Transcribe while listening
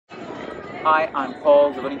Hi, I'm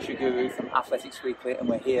Paul, the running shoe guru from Athletics Weekly, and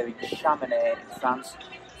we're here in Chamonix in France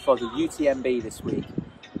for the UTMB this week.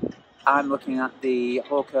 I'm looking at the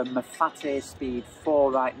Hoka Mafate Speed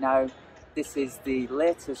 4 right now. This is the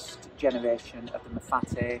latest generation of the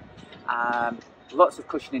Mafate. Lots of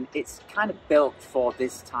cushioning. It's kind of built for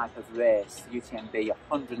this type of race, UTMB,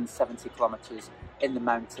 170 kilometers in the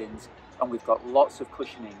mountains, and we've got lots of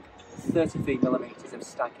cushioning. 33 millimeters of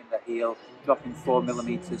stack in the heel, dropping 4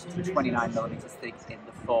 millimeters to 29 millimeters thick in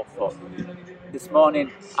the forefoot. This morning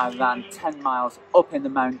I ran 10 miles up in the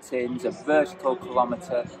mountains, a vertical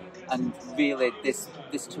kilometre, and really this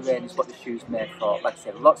terrain is what the shoe's made for. Like I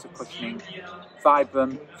said, lots of cushioning,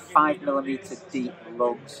 Vibram 5mm deep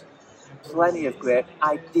lugs, plenty of grip,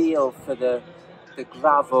 ideal for the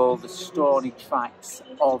gravel, the stony tracks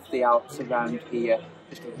of the Alps around here.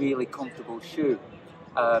 Just a really comfortable shoe.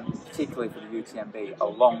 Particularly for the UTMB, a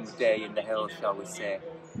long day in the hills, shall we say.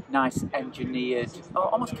 Nice engineered,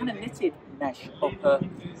 almost kind of knitted mesh upper,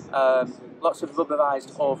 lots of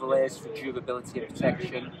rubberized overlays for durability and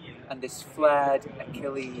protection, and this flared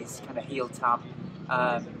Achilles kind of heel tab,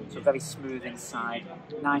 so very smooth inside,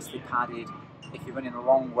 nicely padded. If you're running a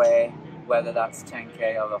long way, whether that's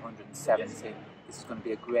 10k or 170, this is going to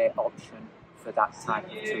be a great option for that type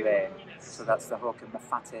of terrain. So that's the Hoka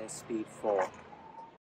Mafate Speed 4.